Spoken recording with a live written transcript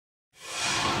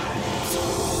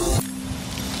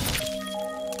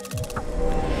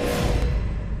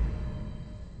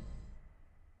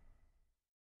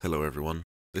Hello everyone,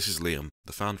 this is Liam,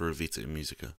 the founder of Vita in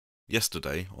Musica.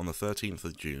 Yesterday, on the 13th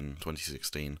of June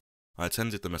 2016, I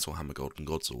attended the Metal Hammer Golden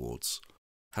Gods Awards.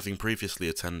 Having previously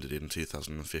attended in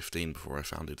 2015 before I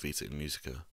founded Vita in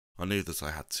Musica, I knew that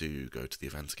I had to go to the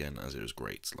event again as it was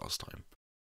great last time.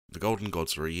 The Golden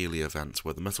Gods are a yearly event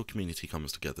where the metal community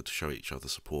comes together to show each other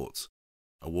support.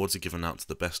 Awards are given out to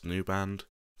the best new band,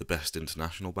 the best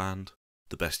international band,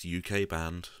 the best UK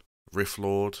band, Riff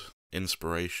Lord,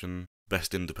 Inspiration,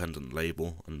 best independent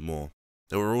label, and more.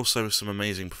 There were also some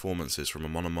amazing performances from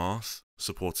Amon Amarth,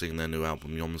 supporting their new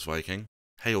album Viking,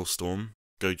 Halestorm,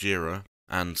 Gojira,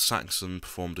 and Saxon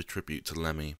performed a tribute to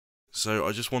Lemmy. So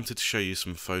I just wanted to show you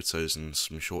some photos and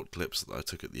some short clips that I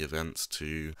took at the event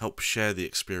to help share the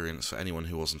experience for anyone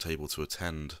who wasn't able to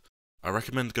attend. I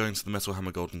recommend going to the Metal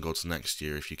Hammer Golden Gods next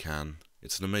year if you can.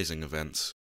 It's an amazing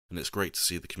event, and it's great to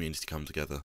see the community come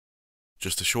together.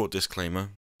 Just a short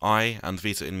disclaimer, I and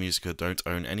Vita in Musica don't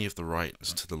own any of the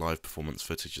rights to the live performance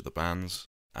footage of the bands,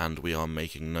 and we are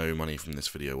making no money from this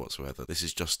video whatsoever. This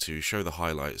is just to show the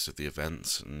highlights of the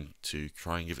event and to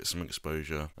try and give it some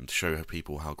exposure and to show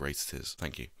people how great it is.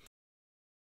 Thank you.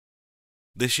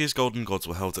 This year's Golden Gods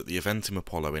were held at the Eventim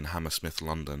Apollo in Hammersmith,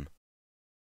 London.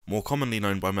 More commonly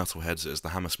known by metalheads as the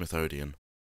Hammersmith Odeon.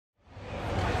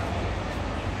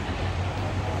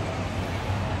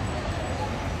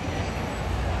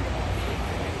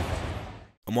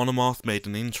 Amon Amarth made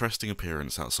an interesting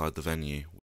appearance outside the venue,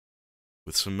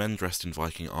 with some men dressed in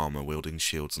Viking armour wielding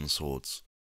shields and swords.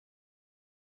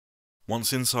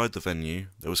 Once inside the venue,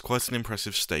 there was quite an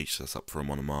impressive stage set up for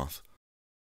Amon Amarth.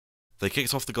 They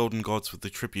kicked off the Golden Gods with the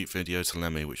tribute video to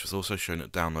Lemmy, which was also shown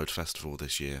at Download Festival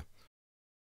this year.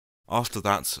 After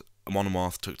that, Amon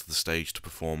Amarth took to the stage to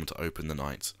perform to open the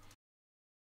night.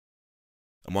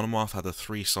 Amon Amarth had a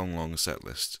 3-song-long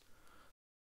setlist.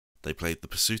 They played The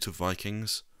Pursuit of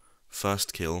Vikings,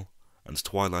 First Kill, and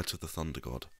Twilight of the Thunder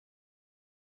God.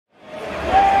 We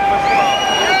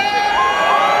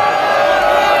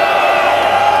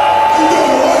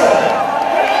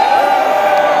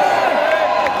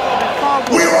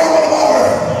are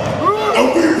Motörhead, and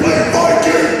we play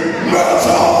Viking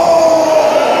metal!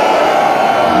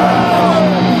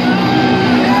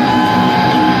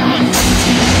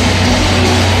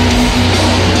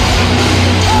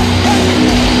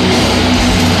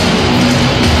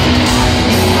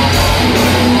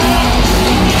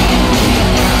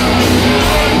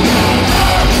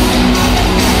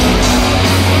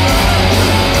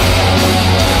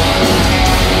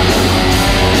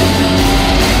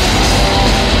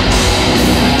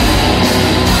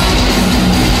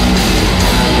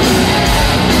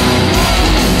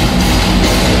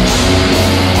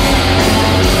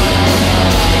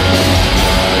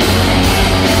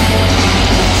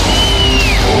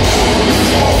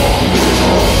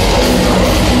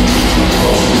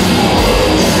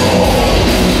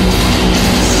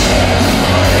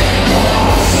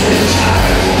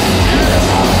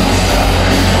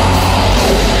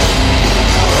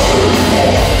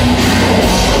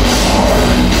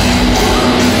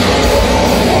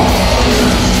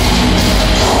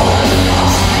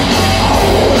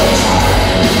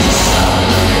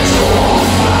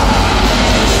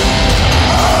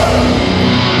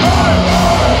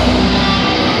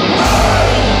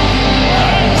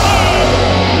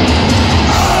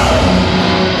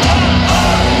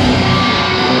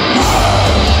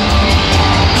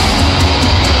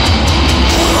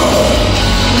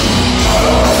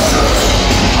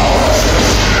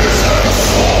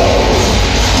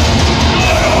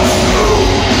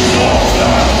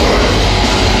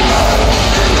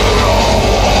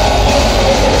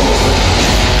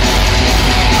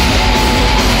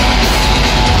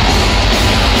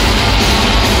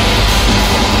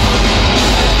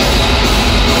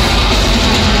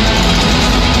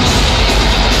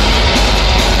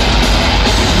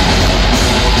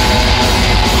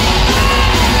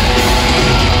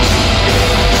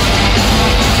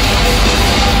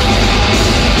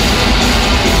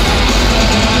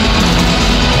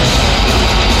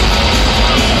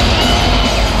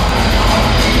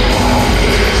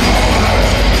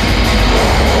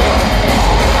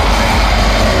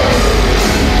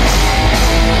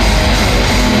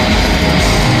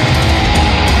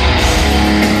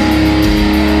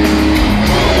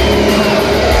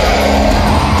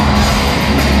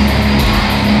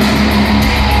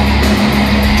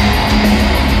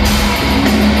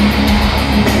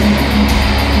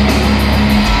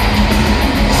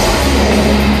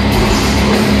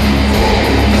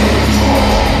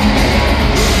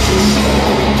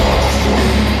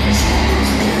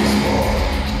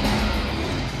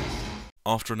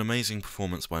 After an amazing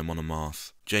performance by Amon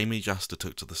Amarth, Jamie Jaster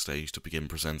took to the stage to begin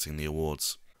presenting the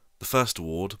awards. The first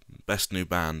award, Best New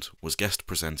Band, was guest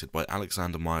presented by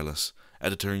Alexander Milas,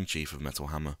 Editor-in-Chief of Metal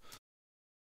Hammer.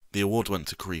 The award went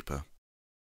to Creeper.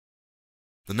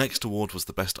 The next award was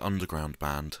the Best Underground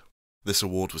Band. This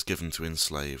award was given to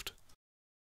Enslaved.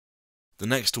 The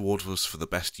next award was for the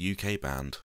Best UK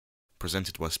Band,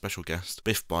 presented by special guest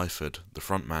Biff Byford, the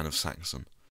frontman of Saxon.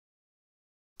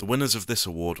 The winners of this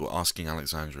award were Asking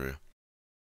Alexandria.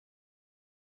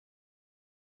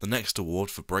 The next award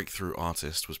for Breakthrough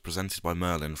Artist was presented by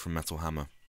Merlin from Metal Hammer.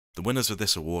 The winners of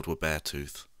this award were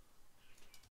Beartooth.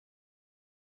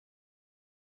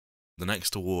 The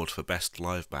next award for Best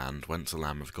Live Band went to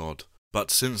Lamb of God, but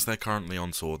since they're currently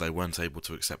on tour they weren't able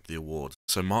to accept the award,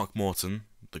 so Mark Morton,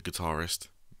 the guitarist,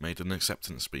 made an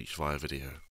acceptance speech via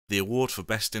video. The award for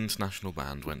Best International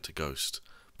Band went to Ghost,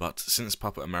 but since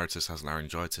Puppet Emeritus has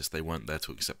laryngitis they weren't there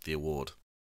to accept the award.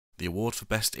 The award for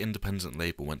Best Independent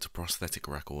Label went to Prosthetic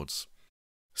Records.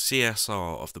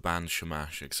 CSR of the band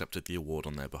Shamash accepted the award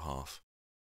on their behalf.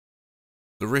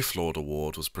 The Riff Lord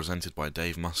Award was presented by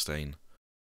Dave Mustaine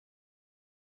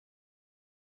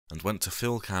and went to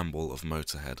Phil Campbell of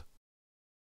Motörhead.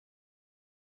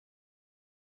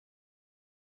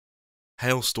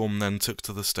 Halestorm then took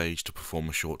to the stage to perform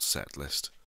a short set list.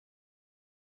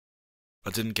 I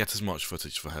didn't get as much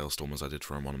footage for Halestorm as I did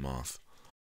for Amon Amarth.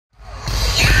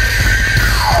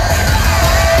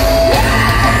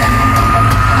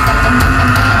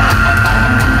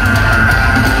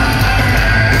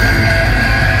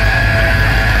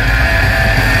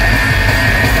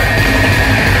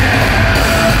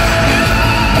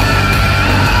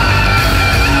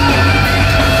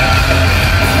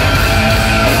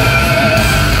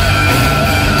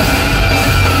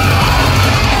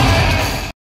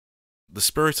 The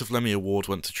Spirit of Lemmy Award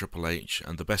went to Triple H,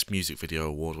 and the Best Music Video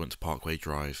Award went to Parkway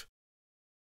Drive.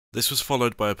 This was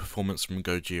followed by a performance from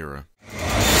Gojira.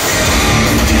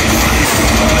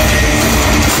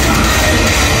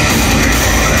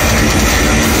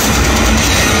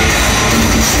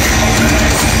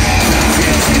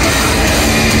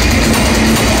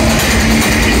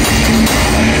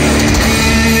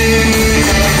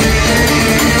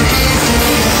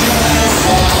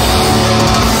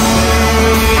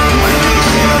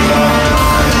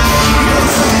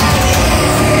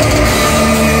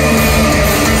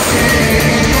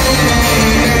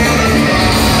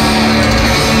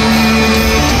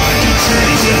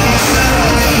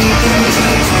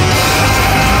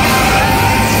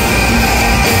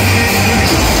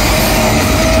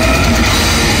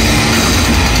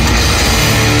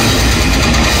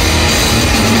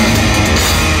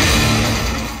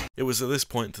 It was at this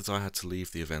point that I had to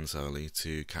leave the event early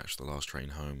to catch the last train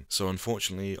home, so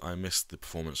unfortunately I missed the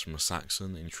performance from a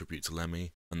Saxon in tribute to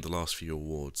Lemmy and the last few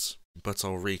awards, but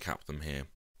I'll recap them here.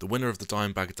 The winner of the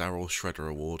Dimebag Darrell Shredder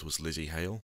Award was Lizzie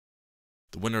Hale.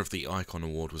 The winner of the Icon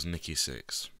Award was Nikki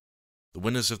Sixx. The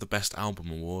winners of the Best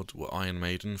Album Award were Iron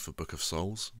Maiden for Book of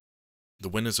Souls. The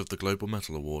winners of the Global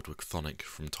Metal Award were Chthonic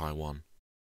from Taiwan.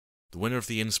 The winner of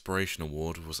the Inspiration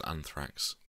Award was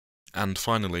Anthrax. And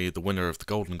finally, the winner of the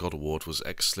Golden God Award was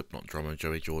ex-Slipknot drummer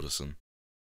Joey Jordison.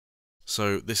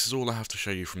 So this is all I have to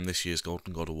show you from this year's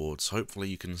Golden God Awards. Hopefully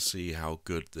you can see how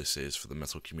good this is for the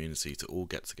metal community to all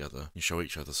get together and show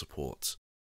each other support.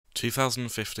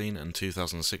 2015 and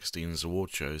 2016's award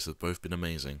shows have both been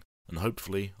amazing, and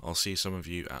hopefully I'll see some of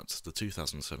you at the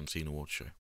 2017 award show.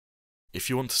 If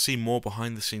you want to see more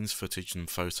behind the scenes footage and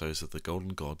photos of the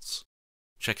Golden Gods,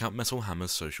 check out Metal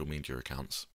Hammer's social media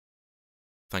accounts.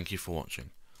 Thank you for watching.